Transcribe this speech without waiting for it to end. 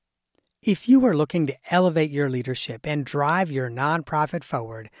If you are looking to elevate your leadership and drive your nonprofit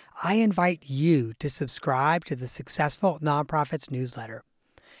forward, I invite you to subscribe to the Successful Nonprofits newsletter.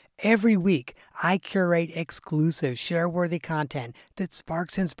 Every week, I curate exclusive, share-worthy content that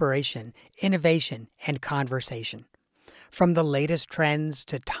sparks inspiration, innovation, and conversation. From the latest trends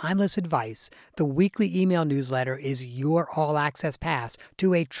to timeless advice, the weekly email newsletter is your all-access pass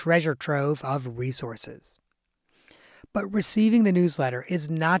to a treasure trove of resources. But receiving the newsletter is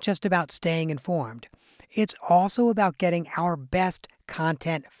not just about staying informed. It's also about getting our best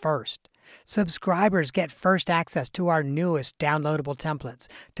content first. Subscribers get first access to our newest downloadable templates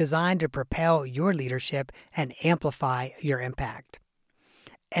designed to propel your leadership and amplify your impact.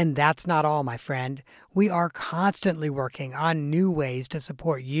 And that's not all, my friend. We are constantly working on new ways to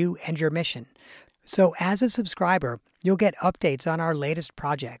support you and your mission. So as a subscriber, you'll get updates on our latest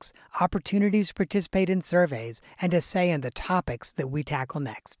projects, opportunities to participate in surveys, and to say in the topics that we tackle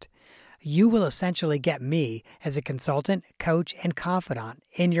next. You will essentially get me as a consultant, coach, and confidant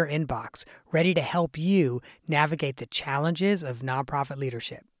in your inbox, ready to help you navigate the challenges of nonprofit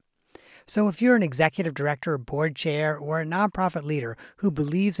leadership. So if you're an executive director, board chair, or a nonprofit leader who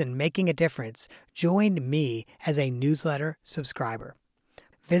believes in making a difference, join me as a newsletter subscriber.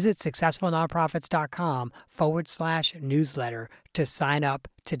 Visit successfulnonprofits.com/newsletter to sign up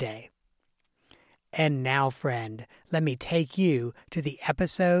today. And now, friend, let me take you to the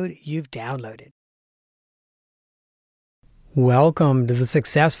episode you've downloaded. Welcome to the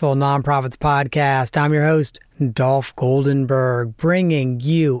Successful Nonprofits Podcast. I'm your host, Dolph Goldenberg, bringing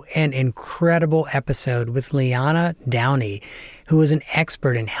you an incredible episode with Liana Downey, who is an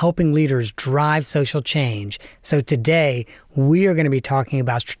expert in helping leaders drive social change. So today, we are going to be talking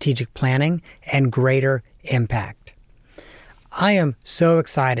about strategic planning and greater impact. I am so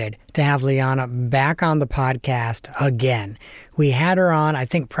excited to have Liana back on the podcast again. We had her on, I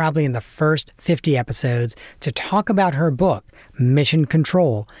think, probably in the first 50 episodes to talk about her book, Mission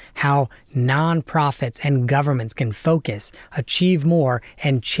Control, how nonprofits and governments can focus, achieve more,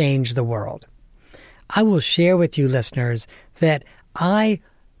 and change the world. I will share with you, listeners, that I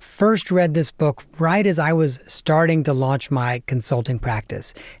first read this book right as I was starting to launch my consulting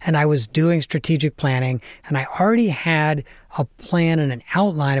practice. And I was doing strategic planning, and I already had a plan and an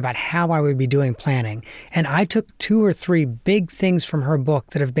outline about how I would be doing planning. And I took 2 or 3 big things from her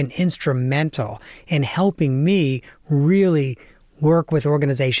book that have been instrumental in helping me really work with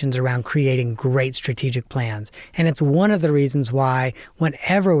organizations around creating great strategic plans. And it's one of the reasons why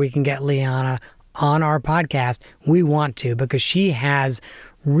whenever we can get Liana on our podcast, we want to, because she has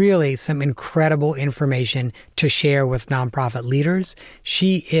really some incredible information to share with nonprofit leaders.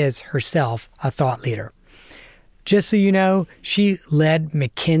 She is herself a thought leader. Just so you know, she led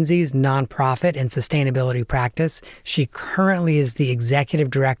McKinsey's nonprofit and sustainability practice. She currently is the executive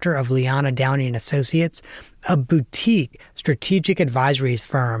director of Liana Downey and Associates, a boutique strategic advisory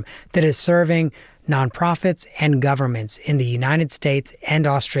firm that is serving nonprofits and governments in the United States and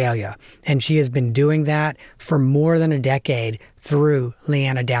Australia. And she has been doing that for more than a decade through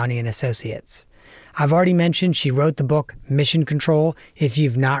Liana Downey and Associates. I've already mentioned she wrote the book Mission Control. If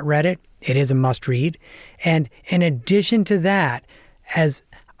you've not read it, it is a must-read. And in addition to that, as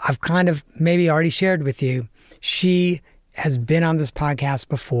I've kind of maybe already shared with you, she has been on this podcast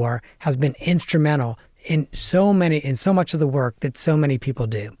before, has been instrumental in so much of the work that so many people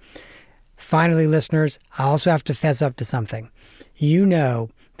do. Finally, listeners, I also have to fess up to something. You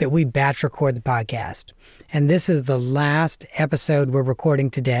know that we batch record the podcast, and this is the last episode we're recording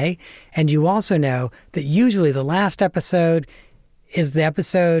today. And you also know that usually the last episode is the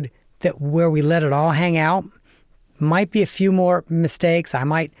episode where we let it all hang out. Might be a few more mistakes. I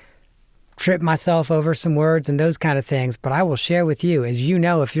might trip myself over some words and those kind of things, but I will share with you, as you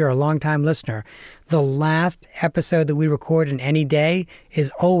know, if you're a longtime listener, the last episode that we record in any day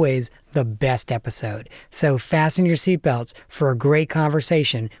is always the best episode. So fasten your seatbelts for a great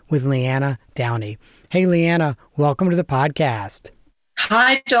conversation with Liana Downey. Hey, Liana, welcome to the podcast.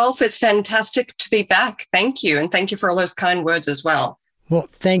 Hi, Dolph. It's fantastic to be back. Thank you. And thank you for all those kind words as well. Well,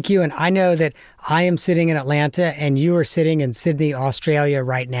 thank you. And I know that I am sitting in Atlanta and you are sitting in Sydney, Australia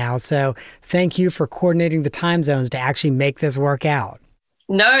right now. So thank you for coordinating the time zones to actually make this work out.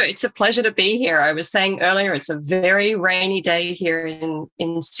 No, it's a pleasure to be here. I was saying earlier, it's a very rainy day here in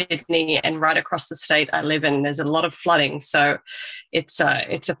Sydney and right across the state I live in. There's a lot of flooding. So it's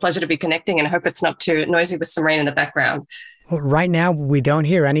a pleasure to be connecting, and I hope it's not too noisy with some rain in the background. Well, right now, we don't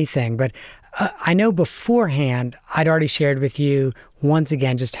hear anything, but I know beforehand, I'd already shared with you once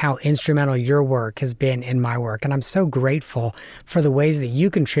again just how instrumental your work has been in my work. And I'm so grateful for the ways that you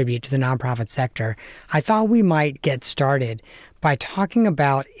contribute to the nonprofit sector. I thought we might get started by talking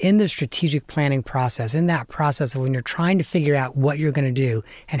about in the strategic planning process, in that process of when you're trying to figure out what you're going to do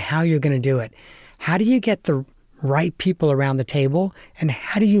and how you're going to do it, how do you get the right people around the table, and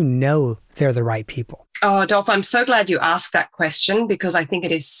how do you know they're the right people? Oh, Dolph, I'm so glad you asked that question, because I think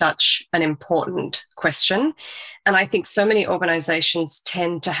it is such an important question. And I think so many organizations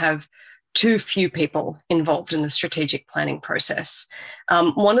tend to have too few people involved in the strategic planning process.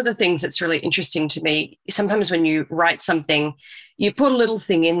 One of the things that's really interesting to me, sometimes when you write something, you put a little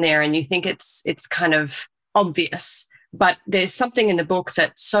thing in there and you think it's kind of obvious. But there's something in the book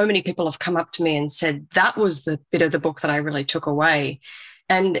that so many people have come up to me and said, that was the bit of the book that I really took away.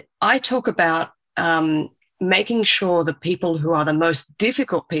 And I talk about making sure the people who are the most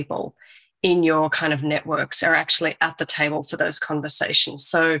difficult people in your kind of networks are actually at the table for those conversations.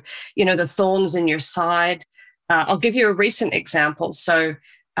 So, the thorns in your side. I'll give you a recent example. So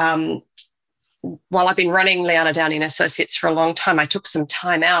while I've been running Liana Downey and Associates for a long time, I took some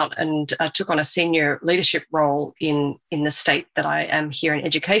time out and took on a senior leadership role in the state that I am here in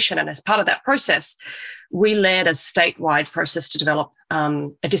education. And as part of that process, we led a statewide process to develop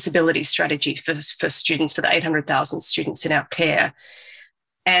a disability strategy for students, for the 800,000 students in our care.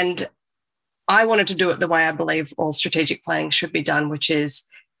 And I wanted to do it the way I believe all strategic planning should be done, which is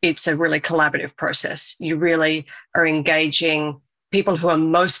it's a really collaborative process. You really are engaging people who are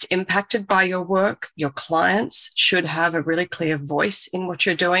most impacted by your work. Your clients should have a really clear voice in what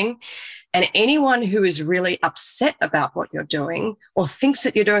you're doing. And anyone who is really upset about what you're doing or thinks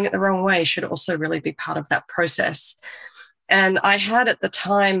that you're doing it the wrong way should also really be part of that process. And I had at the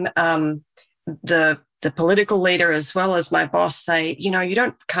time the political leader as well as my boss say, you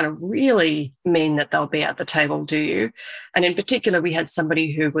don't kind of really mean that they'll be at the table, do you? And in particular, we had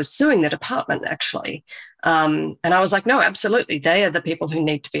somebody who was suing the department, actually. And I was like, no, absolutely. They are the people who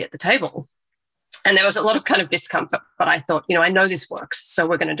need to be at the table. And there was a lot of kind of discomfort, but I thought, I know this works, so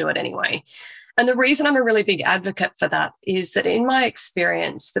we're going to do it anyway. And the reason I'm a really big advocate for that is that in my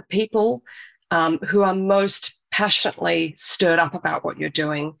experience, the people who are most passionately stirred up about what you're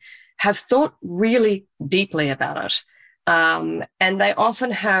doing have thought really deeply about it. And they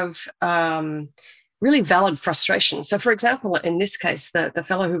often have really valid frustration. So, for example, in this case, the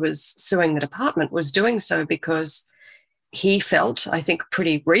fellow who was suing the department was doing so because he felt, I think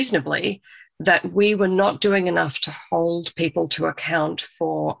pretty reasonably, that we were not doing enough to hold people to account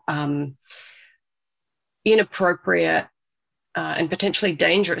for inappropriate and potentially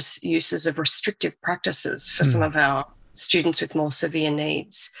dangerous uses of restrictive practices for some of our students with more severe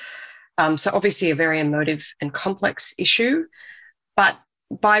needs. So obviously a very emotive and complex issue, but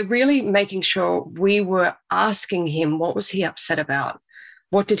by really making sure we were asking him, what was he upset about?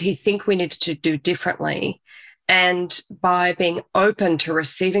 What did he think we needed to do differently? And by being open to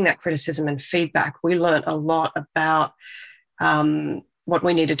receiving that criticism and feedback, we learned a lot about what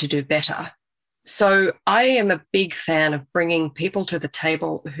we needed to do better. So I am a big fan of bringing people to the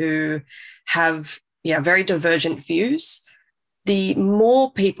table who have very divergent views. The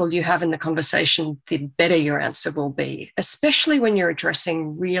more people you have in the conversation, the better your answer will be, especially when you're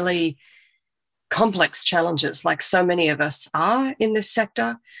addressing really complex challenges like so many of us are in this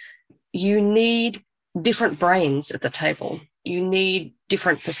sector. You need different brains at the table. You need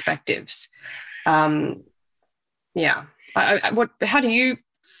different perspectives. How do you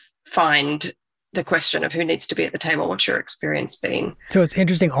find the question of who needs to be at the table? What's your experience been? So it's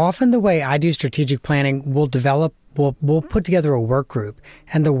interesting. Often the way I do strategic planning, we'll put together a work group,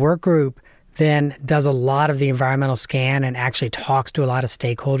 and the work group then does a lot of the environmental scan and actually talks to a lot of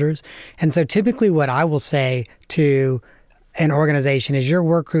stakeholders. And so typically what I will say to an organization is your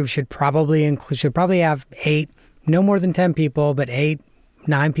work group should probably have 8, no more than 10 people, but 8,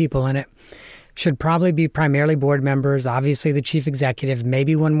 9 people in it. Should probably be primarily board members, obviously the chief executive,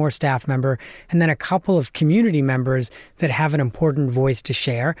 maybe one more staff member, and then a couple of community members that have an important voice to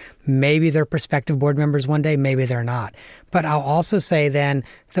share. Maybe they're prospective board members one day, maybe they're not. But I'll also say then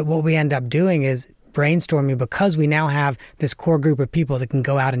that what we end up doing is brainstorming, because we now have this core group of people that can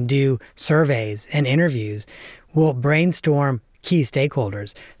go out and do surveys and interviews. We'll brainstorm key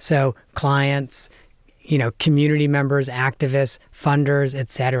stakeholders. So clients, community members, activists, funders,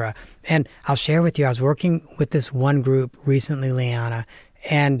 etc. And I'll share with you, I was working with this one group recently, Liana,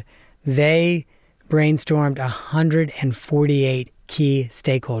 and they brainstormed 148 key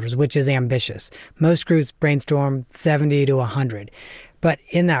stakeholders, which is ambitious. Most groups brainstorm 70 to 100. But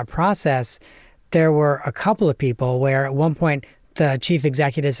in that process, there were a couple of people where at one point the chief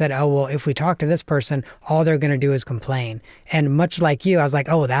executive said, oh, well, if we talk to this person, all they're going to do is complain. And much like you, I was like,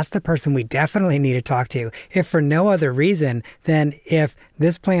 oh, that's the person we definitely need to talk to. If for no other reason than if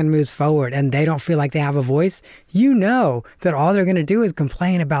this plan moves forward and they don't feel like they have a voice, you know that all they're going to do is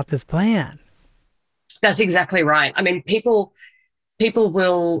complain about this plan. That's exactly right. I mean, people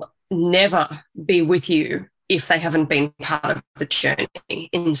will never be with you if they haven't been part of the journey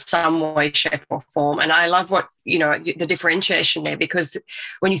in some way, shape, or form. And I love what, the differentiation there, because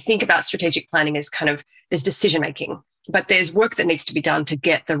when you think about strategic planning as there's decision making, but there's work that needs to be done to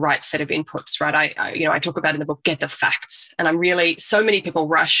get the right set of inputs, right? I talk about in the book, get the facts. And so many people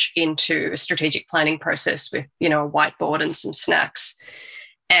rush into a strategic planning process with, a whiteboard and some snacks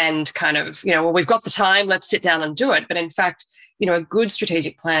and well, we've got the time, let's sit down and do it. But in fact, a good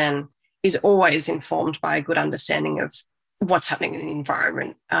strategic plan is always informed by a good understanding of what's happening in the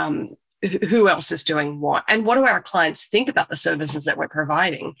environment, who else is doing what, and what do our clients think about the services that we're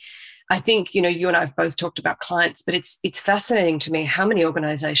providing. I think, you and I have both talked about clients, but it's fascinating to me how many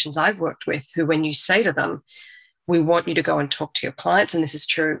organizations I've worked with who, when you say to them, we want you to go and talk to your clients, and this is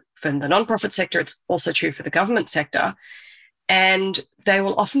true for the nonprofit sector, it's also true for the government sector, and they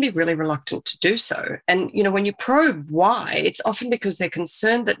will often be really reluctant to do so. And, when you probe why, it's often because they're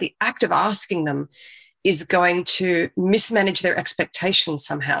concerned that the act of asking them is going to mismanage their expectations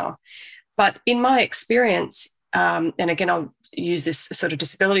somehow. But in my experience, and again, I'll use this sort of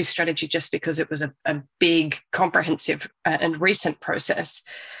disability strategy just because it was a big, comprehensive and recent process.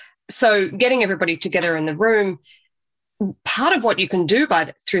 So getting everybody together in the room, part of what you can do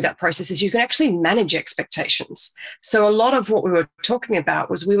through that process is you can actually manage expectations. So a lot of what we were talking about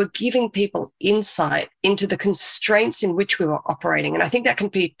was we were giving people insight into the constraints in which we were operating. And I think that can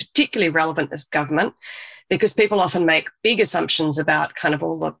be particularly relevant as government, because people often make big assumptions about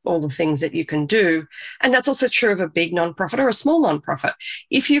all the things that you can do. And that's also true of a big nonprofit or a small nonprofit.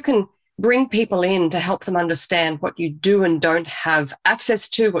 If you can bring people in to help them understand what you do and don't have access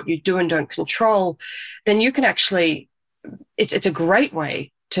to, what you do and don't control, then you can actually, it's a great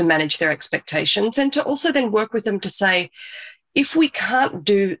way to manage their expectations and to also then work with them to say, if we can't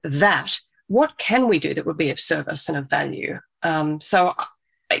do that, what can we do that would be of service and of value? So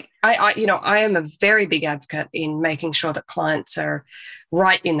I am a very big advocate in making sure that clients are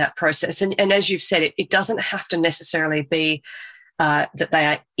right in that process. And as you've said, it doesn't have to necessarily be that they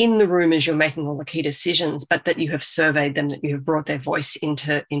are in the room as you're making all the key decisions, but that you have surveyed them, that you have brought their voice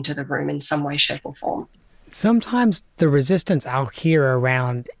into the room in some way, shape, or form. Sometimes the resistance I'll hear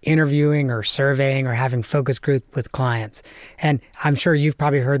around interviewing or surveying or having focus group with clients, and I'm sure you've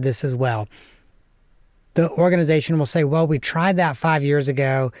probably heard this as well, the organization will say, well, we tried that 5 years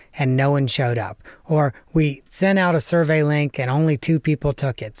ago and no one showed up. Or we sent out a survey link and only 2 people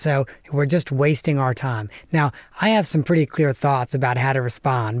took it. So we're just wasting our time. Now, I have some pretty clear thoughts about how to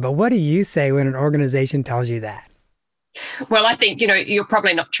respond, but what do you say when an organization tells you that? Well, I think, you're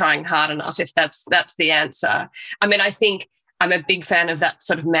probably not trying hard enough if that's the answer. I mean, I think I'm a big fan of that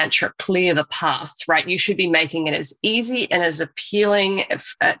sort of mantra, clear the path, right? You should be making it as easy and as appealing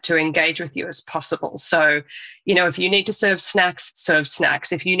to engage with you as possible. So, if you need to serve snacks, serve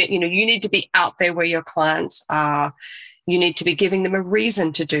snacks. If you need to be out there where your clients are, you need to be giving them a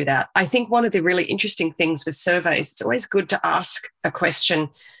reason to do that. I think one of the really interesting things with surveys, it's always good to ask a question,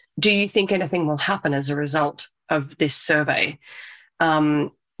 do you think anything will happen as a result of this survey?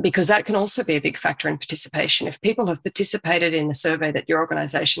 Because that can also be a big factor in participation. If people have participated in a survey that your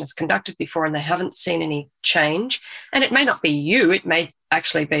organization has conducted before and they haven't seen any change, and it may not be you, it may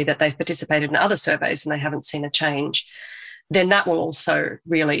actually be that they've participated in other surveys and they haven't seen a change, then that will also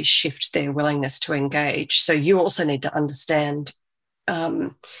really shift their willingness to engage. So you also need to understand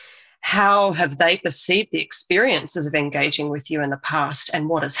how have they perceived the experiences of engaging with you in the past and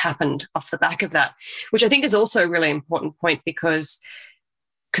what has happened off the back of that, which I think is also a really important point, because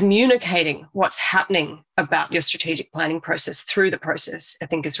communicating what's happening about your strategic planning process through the process, I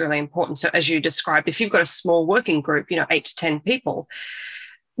think, is really important. So as you described, if you've got a small working group, 8 to 10 people,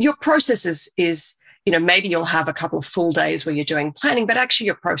 your process is maybe you'll have a couple of full days where you're doing planning, but actually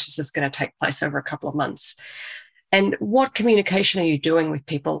your process is going to take place over a couple of months. And what communication are you doing with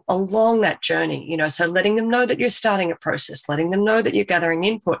people along that journey? So letting them know that you're starting a process, letting them know that you're gathering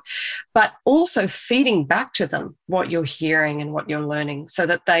input, but also feeding back to them what you're hearing and what you're learning so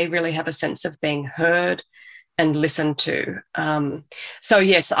that they really have a sense of being heard and listened to. So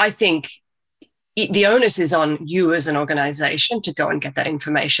yes, I think the onus is on you as an organization to go and get that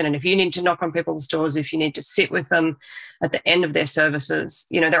information. And if you need to knock on people's doors, if you need to sit with them at the end of their services,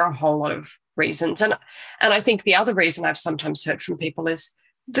 there are a whole lot of reasons. And I think the other reason I've sometimes heard from people is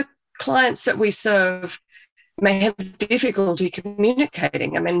the clients that we serve may have difficulty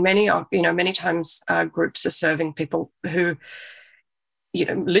communicating. I mean, many times groups are serving people who,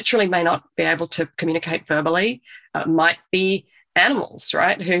 literally may not be able to communicate verbally, might be animals,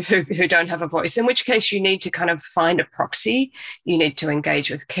 right, who don't have a voice, in which case you need to kind of find a proxy. You need to engage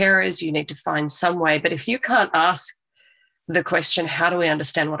with carers. You need to find some way. But if you can't ask the question, how do we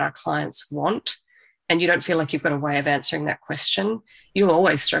understand what our clients want? And you don't feel like you've got a way of answering that question, you'll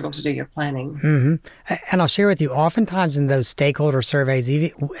always struggle to do your planning. Mm-hmm. And I'll share with you, oftentimes in those stakeholder surveys,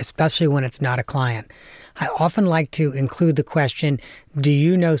 especially when it's not a client, I often like to include the question, do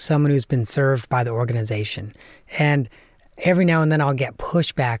you know someone who's been served by the organization? And every now and then I'll get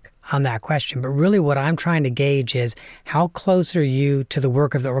pushback on that question. But really what I'm trying to gauge is how close are you to the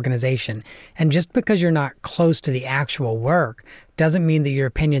work of the organization? And just because you're not close to the actual work doesn't mean that your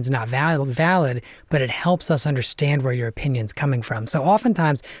opinion's not valid, but it helps us understand where your opinion's coming from. So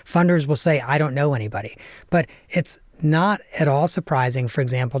oftentimes funders will say, I don't know anybody. But it's not at all surprising, for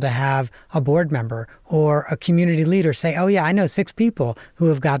example, to have a board member or a community leader say, oh yeah, I know 6 people who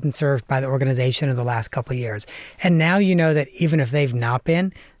have gotten served by the organization in the last couple of years. And now you know that even if they've not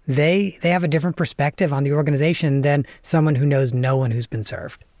been, they have a different perspective on the organization than someone who knows no one who's been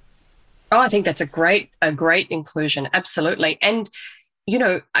served. Oh, I think that's a great inclusion. Absolutely. And,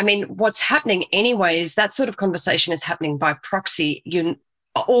 what's happening anyway is that sort of conversation is happening by proxy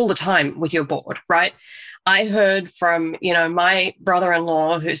all the time with your board, right? I heard from, my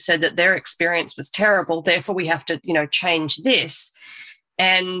brother-in-law who said that their experience was terrible. Therefore, we have to, change this.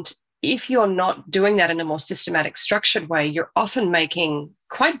 And if you're not doing that in a more systematic, structured way, you're often making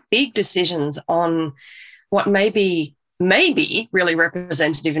quite big decisions on what may be really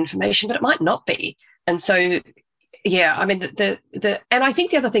representative information, but it might not be. And so, yeah, I mean, and I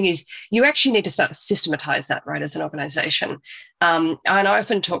think the other thing is you actually need to start to systematize that, right, as an organization. And I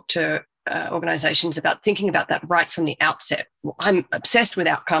often talk to organizations about thinking about that right from the outset. I'm obsessed with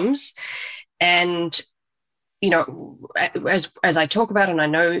outcomes. And, as I talk about, and I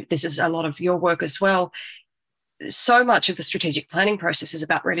know this is a lot of your work as well, so much of the strategic planning process is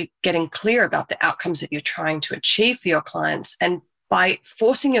about really getting clear about the outcomes that you're trying to achieve for your clients. And by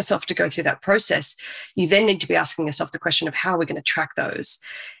forcing yourself to go through that process, you then need to be asking yourself the question of how are we going to track those?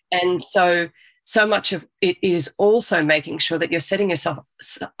 And so much of it is also making sure that you're setting yourself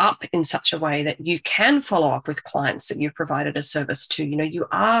up in such a way that you can follow up with clients that you've provided a service to. You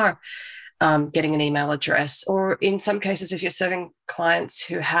are getting an email address, or in some cases, if you're serving clients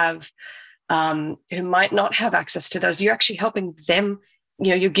who might not have access to those, you're actually helping them,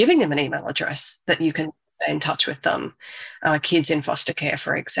 you're giving them an email address that you can stay in touch with them. Kids in foster care,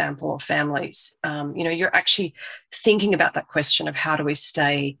 for example, or families. You're actually thinking about that question of how do we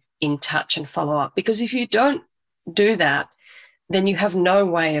stay in touch and follow up? Because if you don't do that, then you have no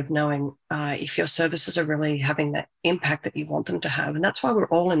way of knowing if your services are really having that impact that you want them to have. And that's why we're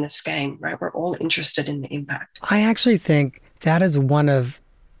all in this game, right? We're all interested in the impact. I actually think that is one of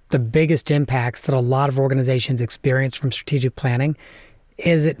the biggest impacts that a lot of organizations experience from strategic planning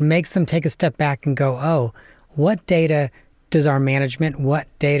is it makes them take a step back and go, oh, what data does our management, what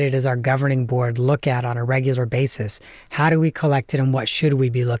data does our governing board look at on a regular basis? How do we collect it and what should we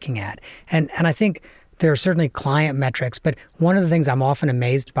be looking at? And I think there are certainly client metrics, but one of the things I'm often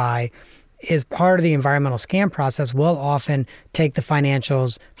amazed by is part of the environmental scan process will often take the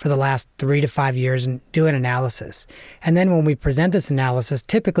financials for the last 3 to 5 years and do an analysis. And then when we present this analysis,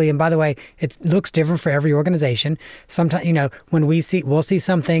 typically, and by the way, it looks different for every organization. Sometimes, when we'll see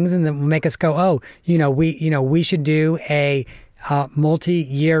some things and then will make us go, oh, we should do a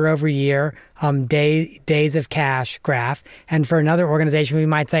multi-year over year days of cash graph. And for another organization, we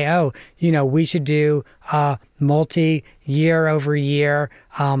might say, oh, we should do a multi-year over year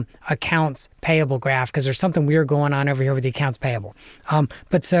accounts payable graph because there's something weird going on over here with the accounts payable.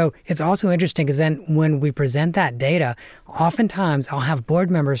 But so it's also interesting because then when we present that data, oftentimes I'll have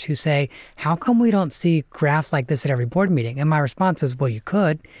board members who say, how come we don't see graphs like this at every board meeting? And my response is, well, you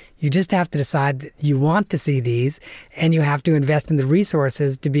could. You just have to decide that you want to see these and you have to invest in the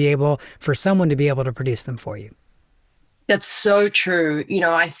resources to be able, for someone to be able to produce them for you. That's so true.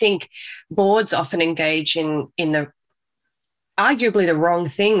 I think boards often engage in the arguably the wrong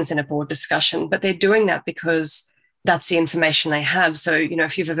things in a board discussion, but they're doing that because that's the information they have. So,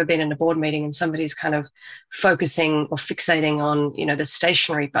 if you've ever been in a board meeting and somebody's kind of focusing or fixating on, the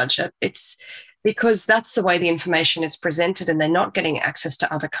stationary budget, it's because that's the way the information is presented and they're not getting access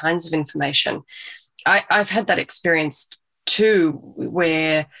to other kinds of information. I've had that experience too,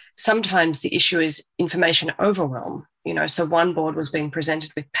 where sometimes the issue is information overwhelm. So one board was being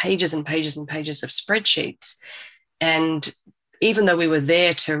presented with pages and pages and pages of spreadsheets. And even though we were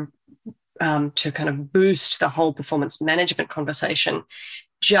there to to kind of boost the whole performance management conversation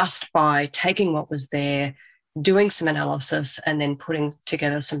just by taking what was there, doing some analysis, and then putting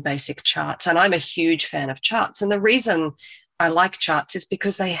together some basic charts. And I'm a huge fan of charts. And the reason I like charts is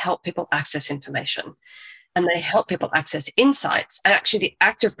because they help people access information and they help people access insights. And actually, the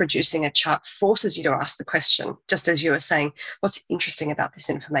act of producing a chart forces you to ask the question, just as you were saying, what's interesting about this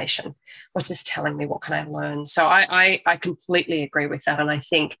information? What is telling me? What can I learn? So I completely agree with that. And I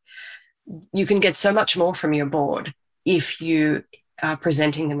think you can get so much more from your board if you are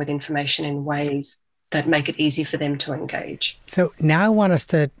presenting them with information in ways that make it easy for them to engage. So now I want us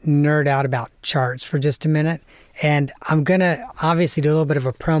to nerd out about charts for just a minute. And I'm going to obviously do a little bit of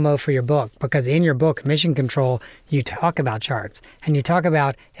a promo for your book, because in your book, Mission Control, you talk about charts and you talk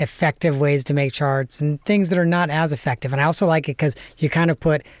about effective ways to make charts and things that are not as effective. And I also like it because you kind of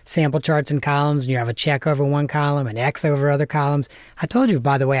put sample charts in columns and you have a check over one column and X over other columns. I told you,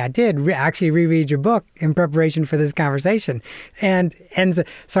 by the way, I did actually reread your book in preparation for this conversation. And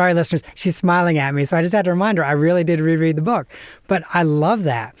sorry, listeners, she's smiling at me. So I just had to remind her, I really did reread the book. But I love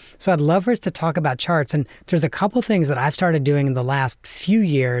that. So I'd love for us to talk about charts. And there's a couple things that I've started doing in the last few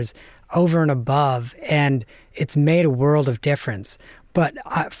years over and above, and it's made a world of difference. But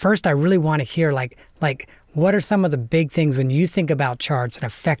first, I really want to hear like what are some of the big things when you think about charts and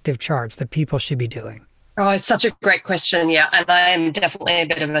effective charts that people should be doing? Oh, it's such a great question. Yeah. And I am definitely a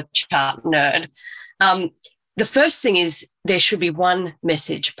bit of a chart nerd. The first thing is there should be one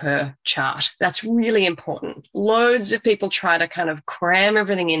message per chart. That's really important. Loads of people try to kind of cram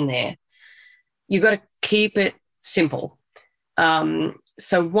everything in there. You've got to keep it simple.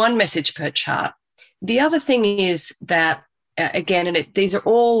 So one message per chart. The other thing is that, again, and these are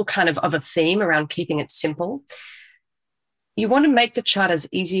all kind of a theme around keeping it simple. You want to make the chart as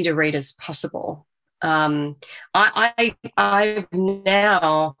easy to read as possible. I've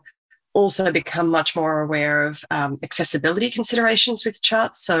now also become much more aware of accessibility considerations with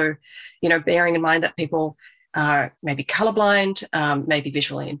charts. So, bearing in mind that people are maybe colorblind, maybe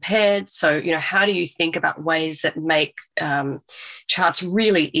visually impaired. So, how do you think about ways that make charts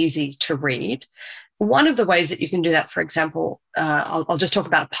really easy to read? One of the ways that you can do that, for example, I'll just talk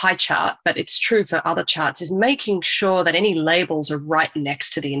about a pie chart, but it's true for other charts, is making sure that any labels are right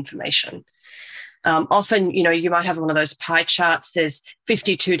next to the information. Often, you might have one of those pie charts. There's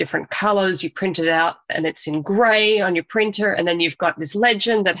 52 different colors. You print it out and it's in gray on your printer. And then you've got this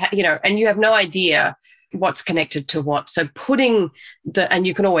legend that, and you have no idea what's connected to what. So and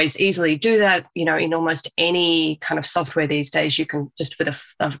you can always easily do that, in almost any kind of software these days. You can just with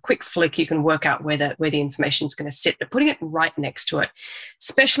a quick flick, you can work out where the information is going to sit, but putting it right next to it,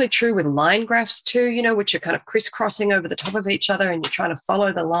 especially true with line graphs too, which are kind of crisscrossing over the top of each other and you're trying to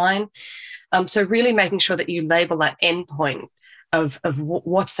follow the line. So really making sure that you label that endpoint of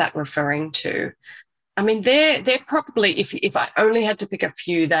what's that referring to. I mean, they're probably, if I only had to pick a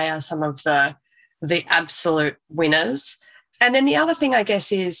few, they are some of the absolute winners. And then the other thing, I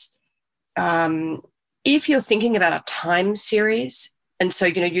guess, is if you're thinking about a time series, and so,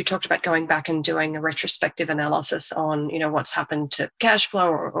 you talked about going back and doing a retrospective analysis on, what's happened to cash flow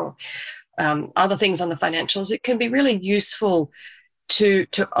or other things on the financials, it can be really useful to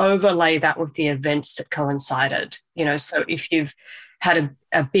overlay that with the events that coincided. So if you've had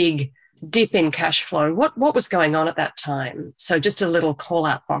a big dip in cash flow, what was going on at that time? So just a little call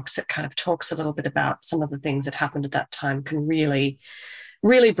out box that kind of talks a little bit about some of the things that happened at that time can really,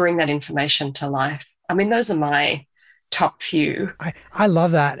 really bring that information to life. I mean, those are my top few. I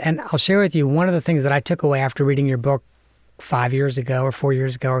love that. And I'll share with you one of the things that I took away after reading your book 5 years ago or 4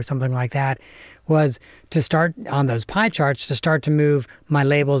 years ago or something like that was to start on those pie charts, to start to move my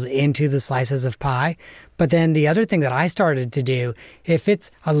labels into the slices of pie. But then the other thing that I started to do, if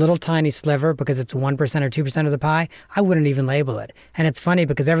it's a little tiny sliver because it's 1% or 2% of the pie, I wouldn't even label it. And it's funny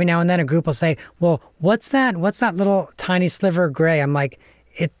because every now and then a group will say, well, what's that little tiny sliver of gray? I'm like,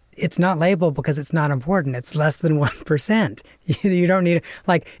 it's not labeled because it's not important. It's less than 1%. You don't need it.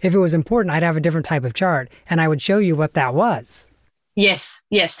 Like if it was important, I'd have a different type of chart and I would show you what that was. Yes,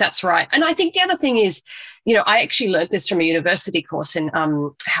 that's right. And I think the other thing is, I actually learned this from a university course in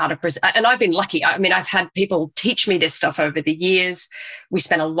how to present. And I've been lucky. I mean, I've had people teach me this stuff over the years. We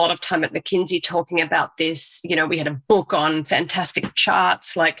spent a lot of time at McKinsey talking about this. We had a book on fantastic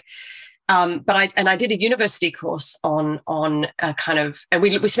charts, but I did a university course on kind of, and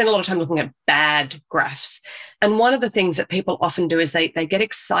we spent a lot of time looking at bad graphs. And one of the things that people often do is they get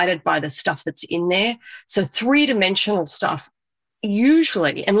excited by the stuff that's in there. So 3-dimensional stuff,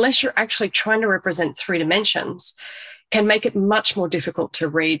 usually, unless you're actually trying to represent 3 dimensions, can make it much more difficult to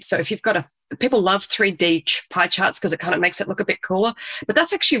read. So if you've got people love 3D pie charts because it kind of makes it look a bit cooler, but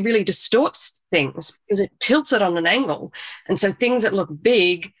that's actually really distorts things because it tilts it on an angle. And so things that look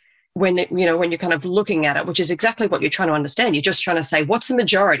big when you're kind of looking at it, which is exactly what you're trying to understand. You're just trying to say, what's the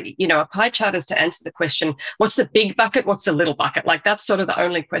majority? A pie chart is to answer the question, what's the big bucket? What's the little bucket? Like that's sort of the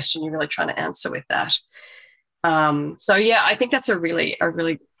only question you're really trying to answer with that. So yeah, I think that's a really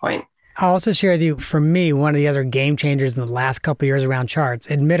good point. I'll also share with you, for me, one of the other game changers in the last couple of years around charts,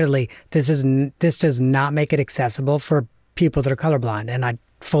 admittedly, this does not make it accessible for people that are colorblind. And I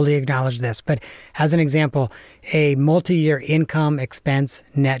fully acknowledge this. But as an example, a multi-year income expense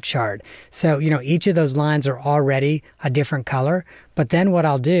net chart. So, each of those lines are already a different color. But then what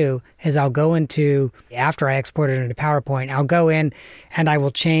I'll do is I'll go into, after I export it into PowerPoint, I'll go in and I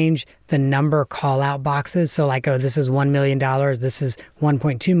will change the number call out boxes. So like, this is $1 million. This is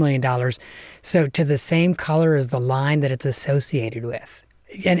 $1.2 million. So to the same color as the line that it's associated with.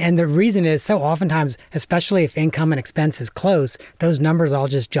 And the reason is, so oftentimes, especially if income and expense is close, those numbers all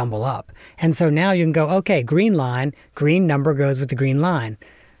just jumble up. And so now you can go, okay, green line, green number goes with the green line.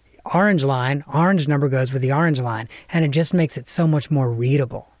 Orange line, orange number goes with the orange line. And it just makes it so much more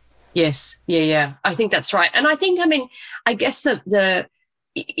readable. Yes. Yeah. I think that's right. And I guess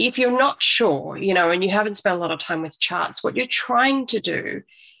if you're not sure, and you haven't spent a lot of time with charts, what you're trying to do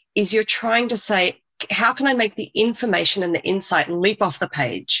is you're trying to say, how can I make the information and the insight leap off the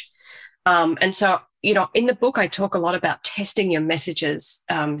page? And so, in the book, I talk a lot about testing your messages.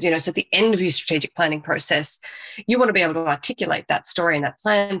 So at the end of your strategic planning process, you want to be able to articulate that story and that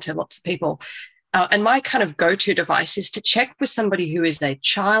plan to lots of people. And my kind of go-to device is to check with somebody who is a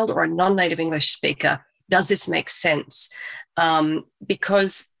child or a non-native English speaker. Does this make sense?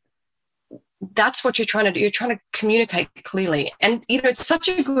 Because that's what you're trying to do. You're trying to communicate clearly. And, it's such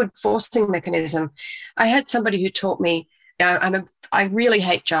a good forcing mechanism. I had somebody who taught me, I really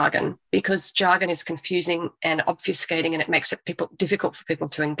hate jargon because jargon is confusing and obfuscating and it makes it difficult for people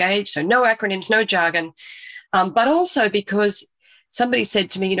to engage. So no acronyms, no jargon. But also because somebody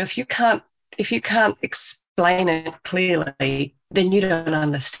said to me, if you can't explain it clearly, then you don't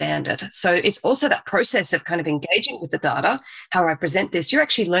understand it. So it's also that process of kind of engaging with the data, how I present this. You're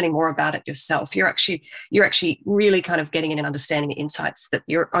actually learning more about it yourself. You're actually really kind of getting in and understanding the insights that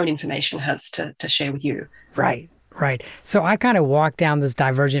your own information has to share with you. Right. So I kind of walk down this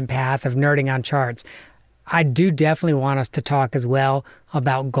divergent path of nerding on charts. I do definitely want us to talk as well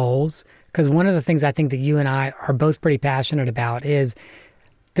about goals, because one of the things I think that you and I are both pretty passionate about is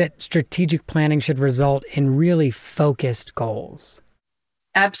that strategic planning should result in really focused goals.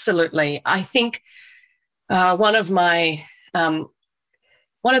 Absolutely. I think one of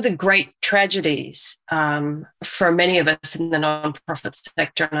the great tragedies for many of us in the nonprofit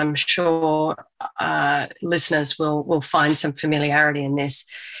sector, and I'm sure listeners will find some familiarity in this,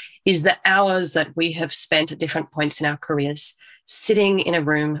 is the hours that we have spent at different points in our careers sitting in a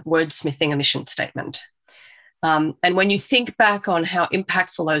room wordsmithing a mission statement. And when you think back on how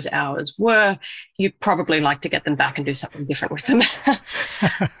impactful those hours were, you'd probably like to get them back and do something different with them.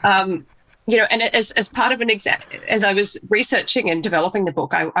 And as part of as I was researching and developing the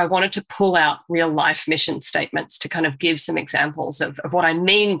book, I wanted to pull out real life mission statements to kind of give some examples of what I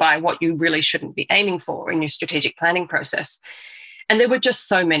mean by what you really shouldn't be aiming for in your strategic planning process. And there were just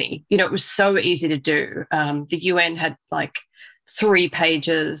so many. It was so easy to do. The UN had 3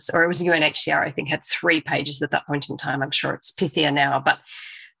 pages, or it was UNHCR, I think, had 3 pages at that point in time. I'm sure it's pithier now, but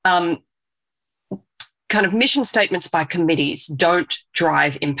kind of mission statements by committees don't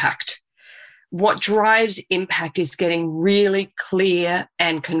drive impact. What drives impact is getting really clear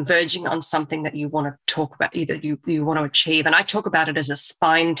and converging on something that you want to talk about, either you want to achieve. And I talk about it as a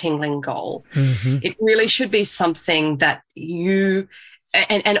spine-tingling goal. Mm-hmm. It really should be something that you...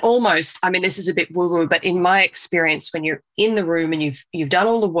 And almost, this is a bit woo-woo, but in my experience, when you're in the room and you've done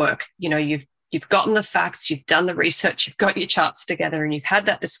all the work, you've gotten the facts, you've done the research, you've got your charts together, and you've had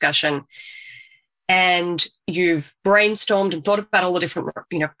that discussion, and you've brainstormed and thought about all the different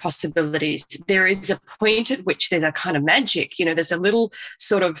possibilities. There is a point at which there's a kind of magic. There's a little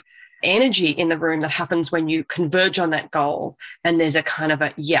sort of energy in the room that happens when you converge on that goal, and there's a kind of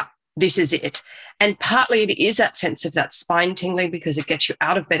this is it. And partly it is that sense of that spine tingling because it gets you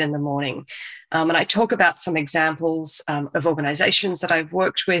out of bed in the morning. And I talk about some examples of organizations that I've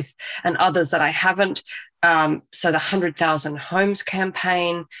worked with and others that I haven't. So the 100,000 Homes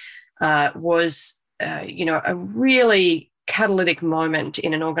campaign was, a really catalytic moment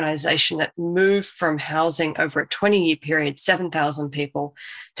in an organization that moved from housing over a 20-year period, 7,000 people,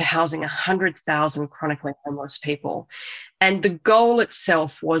 to housing 100,000 chronically homeless people. And the goal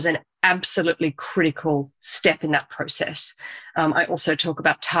itself was an absolutely critical step in that process. I also talk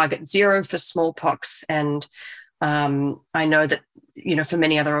about Target Zero for smallpox, and I know that, for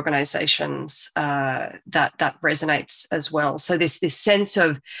many other organizations, that resonates as well. So this sense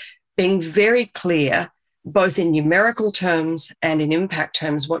of being very clear, both in numerical terms and in impact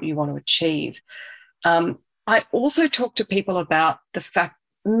terms, what you want to achieve. I also talk to people about the fact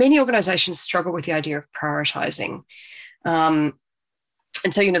many organizations struggle with the idea of prioritizing. And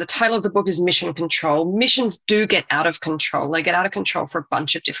so, the title of the book is Mission Control. Missions do get out of control. They get out of control for a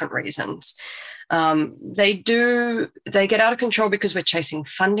bunch of different reasons. They get out of control because we're chasing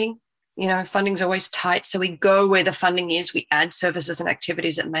funding. Funding's always tight. So we go where the funding is. We add services and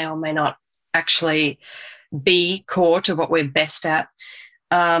activities that may or may not actually be core to what we're best at.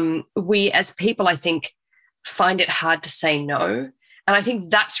 We as people, I think, find it hard to say no. And I think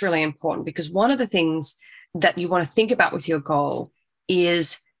that's really important, because one of the things that you want to think about with your goal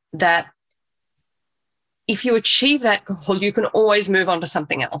is that if you achieve that goal, you can always move on to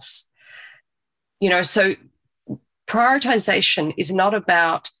something else. So prioritization is not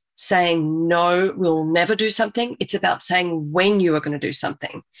about saying, no, we'll never do something. It's about saying when you are going to do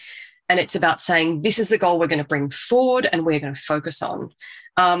something. And it's about saying, this is the goal we're going to bring forward and we're going to focus on.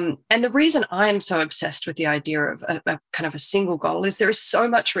 And the reason I am so obsessed with the idea of a kind of a single goal is there is so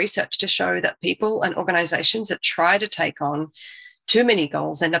much research to show that people and organizations that try to take on too many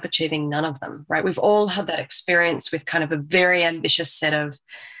goals end up achieving none of them, right? We've all had that experience with kind of a very ambitious set of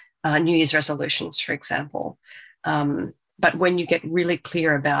New Year's resolutions, for example. But when you get really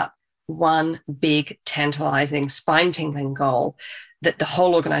clear about one big, tantalizing, spine-tingling goal that the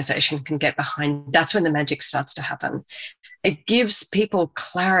whole organization can get behind, that's when the magic starts to happen. It gives people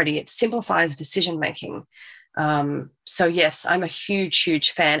clarity. It simplifies decision-making. So yes, I'm a huge,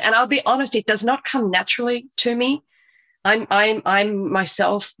 huge fan. And I'll be honest, it does not come naturally to me. I'm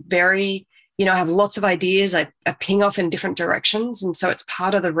myself very, I have lots of ideas. I ping off in different directions. And so it's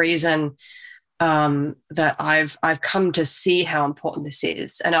part of the reason that I've come to see how important this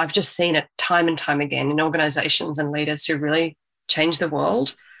is. And I've just seen it time and time again in organizations and leaders who really change the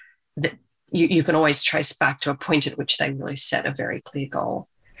world, that you can always trace back to a point at which they really set a very clear goal.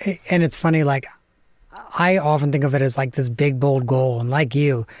 And it's funny, like, I often think of it as like this big, bold goal. And like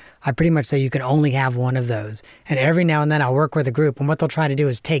you, I pretty much say you can only have one of those. And every now and then I'll work with a group, and what they'll try to do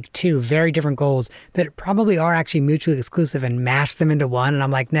is take two very different goals that probably are actually mutually exclusive and mash them into one. And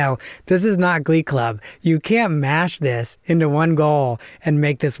I'm like, no, this is not Glee Club. You can't mash this into one goal and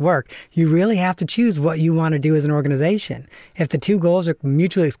make this work. You really have to choose what you want to do as an organization. If the two goals are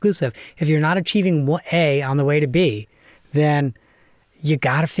mutually exclusive, if you're not achieving A on the way to B, then you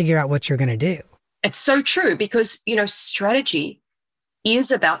got to figure out what you're going to do. It's so true, because, strategy is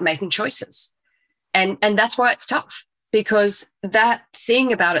about making choices. And that's why it's tough, because that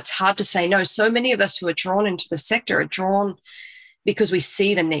thing about it's hard to say no. So many of us who are drawn into the sector are drawn because we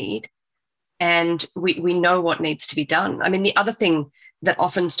see the need and we know what needs to be done. I mean, the other thing that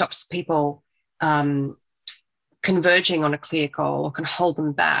often stops people converging on a clear goal or can hold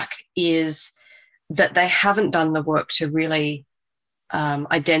them back is that they haven't done the work to really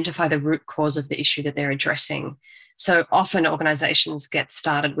identify the root cause of the issue that they're addressing. So often organizations get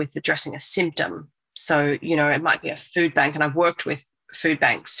started with addressing a symptom. So, it might be a food bank, and I've worked with food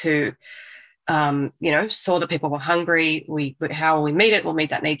banks who, saw that people were hungry. How will we meet it? We'll meet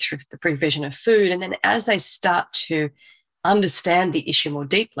that need through the provision of food. And then as they start to understand the issue more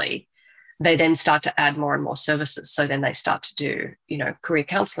deeply, they then start to add more and more services. So then they start to do, career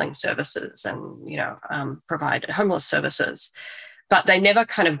counseling services and, provide homeless services. But they never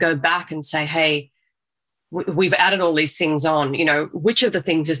kind of go back and say, hey, we've added all these things on, which of the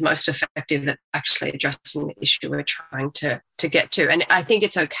things is most effective at actually addressing the issue we're trying to get to. And I think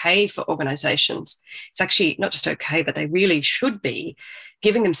it's okay for organizations. It's actually not just okay, but they really should be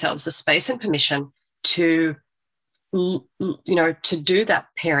giving themselves the space and permission to, to do that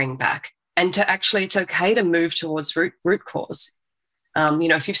paring back, and to actually, it's okay to move towards root cause.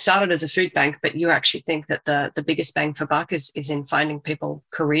 If you've started as a food bank, but you actually think that the biggest bang for buck is in finding people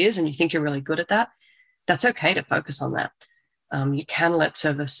careers, and you think you're really good at that, that's okay to focus on that. You can let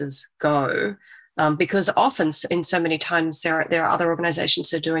services go, because often in so many times there are other organizations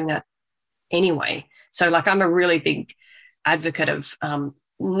who are doing that anyway. So like, I'm a really big advocate of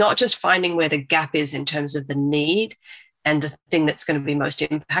not just finding where the gap is in terms of the need and the thing that's going to be most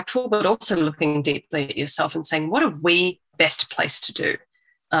impactful, but also looking deeply at yourself and saying, what are we best placed to do?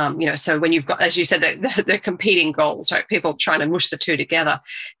 So when you've got, as you said, the competing goals, right? People trying to mush the two together.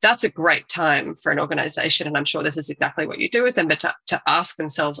 That's a great time for an organization. And I'm sure this is exactly what you do with them, but to ask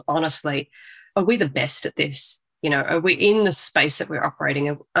themselves honestly, are we the best at this? Are we in the space that we're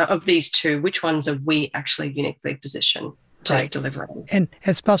operating of these two? Which ones are we actually uniquely positioned to deliver on? And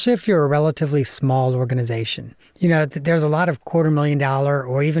especially if you're a relatively small organization, there's a lot of $250,000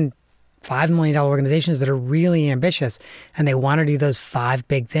 or even $5 million organizations that are really ambitious and they want to do those 5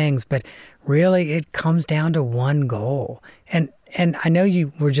 big things, but really it comes down to one goal. And I know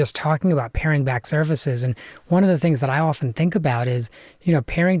you were just talking about paring back services. And one of the things that I often think about is,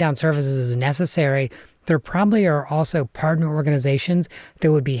 paring down services is necessary. There probably are also partner organizations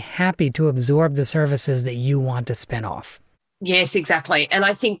that would be happy to absorb the services that you want to spin off. Yes, exactly. And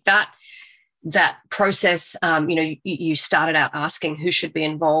I think that process, you started out asking who should be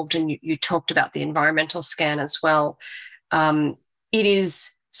involved, and you talked about the environmental scan as well. It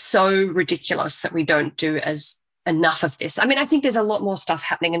is so ridiculous that we don't do enough of this. I mean, I think there's a lot more stuff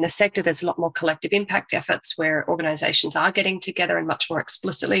happening in the sector. There's a lot more collective impact efforts where organizations are getting together and much more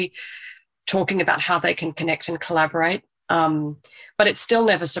explicitly talking about how they can connect and collaborate. But it still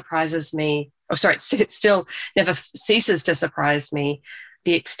never surprises me. It still never ceases to surprise me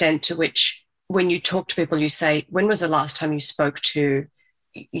the extent to which when you talk to people, you say, when was the last time you spoke to,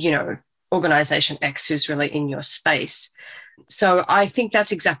 organization X who's really in your space? So I think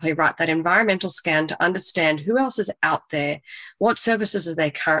that's exactly right, that environmental scan to understand who else is out there, what services are they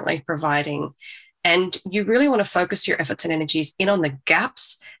currently providing, and you really want to focus your efforts and energies in on the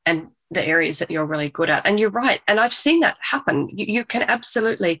gaps and the areas that you're really good at. And you're right. And I've seen that happen. You can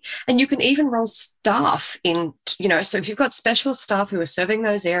absolutely, and you can even roll staff in, so if you've got specialist staff who are serving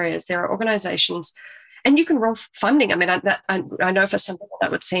those areas, there are organizations, and you can roll funding. I mean, I know for some people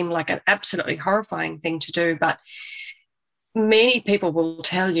that would seem like an absolutely horrifying thing to do, but many people will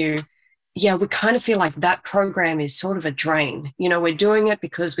tell you, yeah, we kind of feel like that program is sort of a drain. We're doing it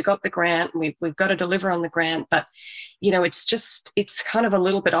because we got the grant and we've got to deliver on the grant, but, it's kind of a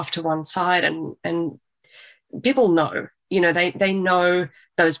little bit off to one side, and people know, they know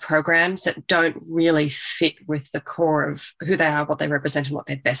those programs that don't really fit with the core of who they are, what they represent, and what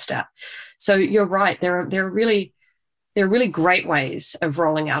they're best at. So you're right. There are really great ways of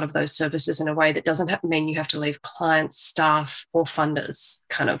rolling out of those services in a way that doesn't mean you have to leave clients, staff, or funders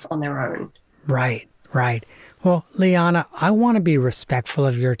kind of on their own. Right. Well, Liana, I want to be respectful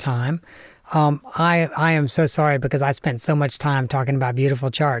of your time. I am so sorry because I spent so much time talking about beautiful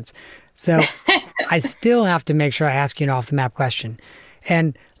charts. So I still have to make sure I ask you an off-the-map question.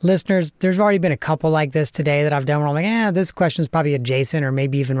 And listeners, there's already been a couple like this today that I've done where I'm like, this question's probably adjacent or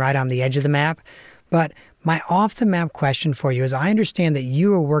maybe even right on the edge of the map. But my off-the-map question for you is, I understand that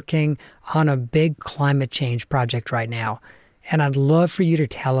you are working on a big climate change project right now, and I'd love for you to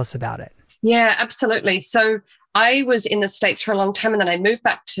tell us about it. Yeah, absolutely. So I was in the States for a long time, and then I moved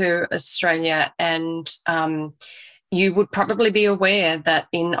back to Australia, and you would probably be aware that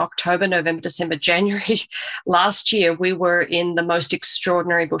in October, November, December, January last year, we were in the most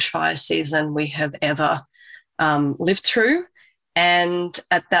extraordinary bushfire season we have ever lived through. And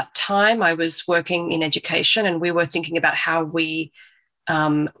at that time, I was working in education, and we were thinking about how we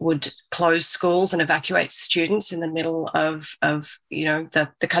would close schools and evacuate students in the middle of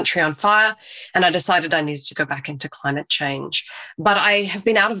the country on fire. And I decided I needed to go back into climate change. But I have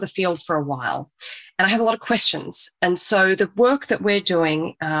been out of the field for a while, and I have a lot of questions. And so the work that we're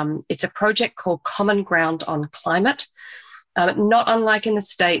doing, it's a project called Common Ground on Climate. Not unlike in the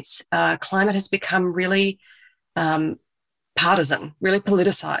States, climate has become really partisan, really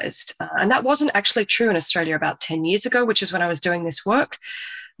politicized. And that wasn't actually true in Australia about 10 years ago, which is when I was doing this work.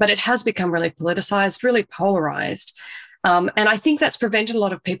 But it has become really politicized, really polarized. And I think that's prevented a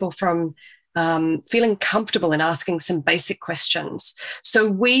lot of people from feeling comfortable in asking some basic questions. So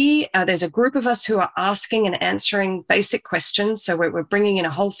there's a group of us who are asking and answering basic questions. So we're bringing in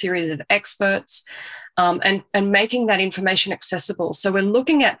a whole series of experts and making that information accessible. So we're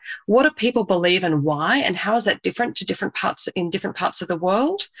looking at what do people believe and why, and how is that different to different parts of the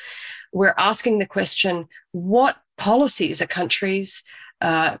world. We're asking the question, what policies are countries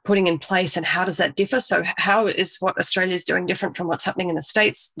putting in place, and how does that differ? So how is what Australia is doing different from what's happening in the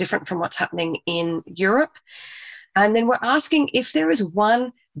States, different from what's happening in Europe? And then we're asking if there is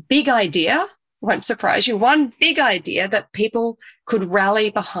one big idea, won't surprise you, one big idea that people could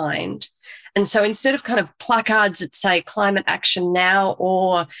rally behind. And so instead of kind of placards that say climate action now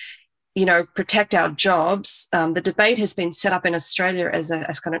or, protect our jobs, the debate has been set up in Australia as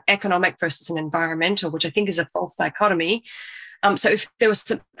kind of economic versus an environmental, which I think is a false dichotomy. So if there was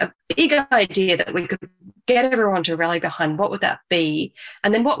a big idea that we could get everyone to rally behind, what would that be?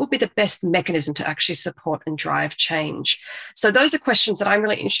 And then what would be the best mechanism to actually support and drive change? So those are questions that I'm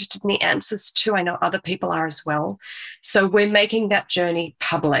really interested in the answers to. I know other people are as well. So we're making that journey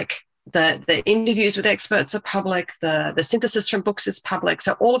public. The interviews with experts are public. The synthesis from books is public.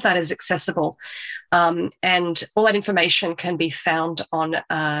 So all of that is accessible. And all that information can be found on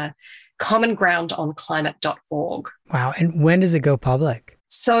commongroundonclimate.org. Wow. And when does it go public?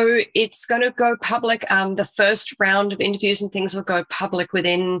 So it's going to go public. The first round of interviews and things will go public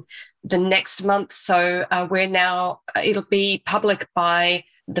within the next month. So it'll be public by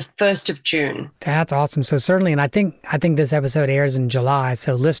the 1st of June. That's awesome. So certainly, and I think this episode airs in July.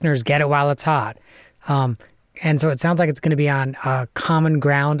 So listeners, get it while it's hot. And so it sounds like it's going to be on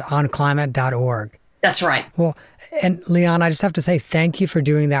commongroundonclimate.org. That's right. Well, and Liana, I just have to say thank you for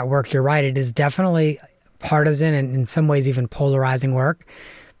doing that work. You're right. It is definitely partisan and in some ways even polarizing work.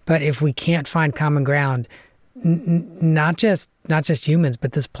 But if we can't find common ground, not just humans,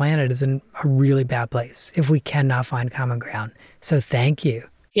 but this planet is in a really bad place if we cannot find common ground. So thank you.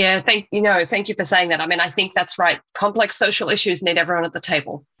 Yeah, thank you for saying that. I mean, I think that's right. Complex social issues need everyone at the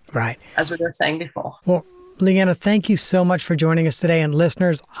table. Right. As we were saying before. Well, Liana, thank you so much for joining us today. And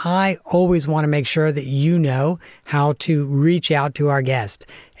listeners, I always want to make sure that you know how to reach out to our guest.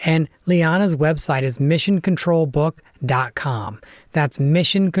 And Liana's website is missioncontrolbook.com. That's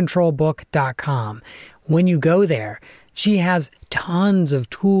missioncontrolbook.com. When you go there, she has tons of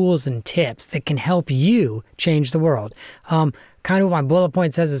tools and tips that can help you change the world. Kind of what my bullet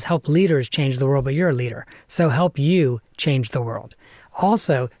point says is help leaders change the world, but you're a leader. So help you change the world.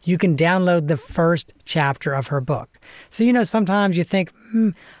 Also, you can download the first chapter of her book. So, sometimes you think,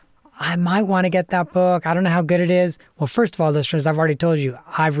 I might want to get that book. I don't know how good it is. Well, first of all, listeners, I've already told you,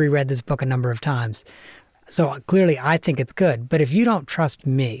 I've reread this book a number of times. So clearly, I think it's good. But if you don't trust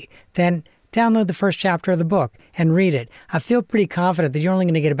me, then download the first chapter of the book and read it. I feel pretty confident that you're only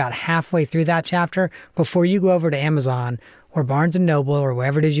going to get about halfway through that chapter before you go over to Amazon or Barnes & Noble or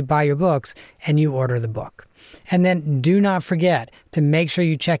wherever it is you buy your books and you order the book. And then do not forget to make sure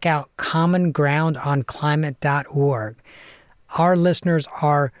you check out commongroundonclimate.org. Our listeners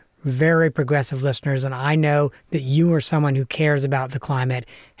are very progressive listeners, and I know that you are someone who cares about the climate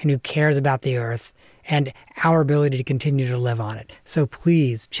and who cares about the earth and our ability to continue to live on it. So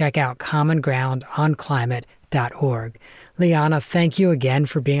please check out commongroundonclimate.org. Liana, thank you again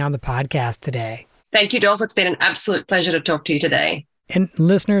for being on the podcast today. Thank you, Dolph. It's been an absolute pleasure to talk to you today. And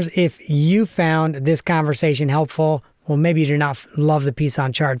listeners, if you found this conversation helpful, well, maybe you do not love the piece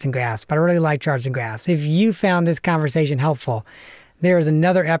on charts and graphs, but I really like charts and graphs. If you found this conversation helpful, there is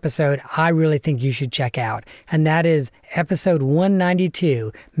another episode I really think you should check out, and that is episode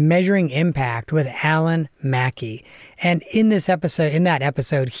 192, Measuring Impact with Alan Mackey. And in that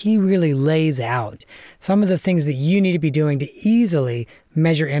episode, he really lays out some of the things that you need to be doing to easily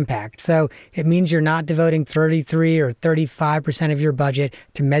measure impact. So it means you're not devoting 33 or 35% of your budget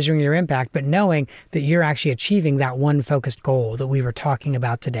to measuring your impact, but knowing that you're actually achieving that one focused goal that we were talking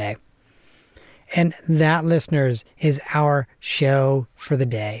about today. And that, listeners, is our show for the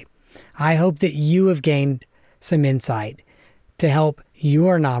day. I hope that you have gained some insight to help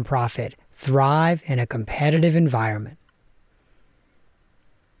your nonprofit thrive in a competitive environment.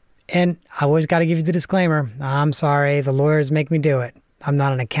 And I always got to give you the disclaimer. I'm sorry, the lawyers make me do it. I'm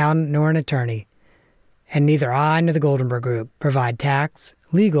not an accountant nor an attorney. And neither I nor the Goldenberg Group provide tax,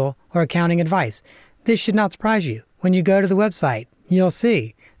 legal, or accounting advice. This should not surprise you. When you go to the website, you'll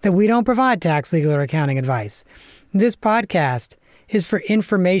see that we don't provide tax, legal, or accounting advice. This podcast is for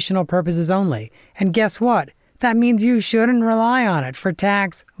informational purposes only. And guess what? That means you shouldn't rely on it for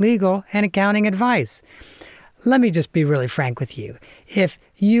tax, legal, and accounting advice. Let me just be really frank with you. If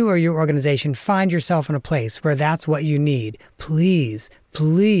you or your organization find yourself in a place where that's what you need, please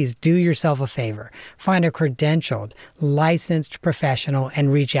do yourself a favor. Find a credentialed, licensed professional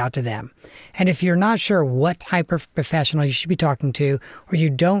and reach out to them. And if you're not sure what type of professional you should be talking to, or you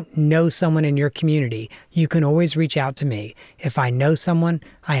don't know someone in your community, you can always reach out to me. If I know someone,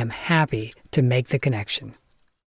 I am happy to make the connection.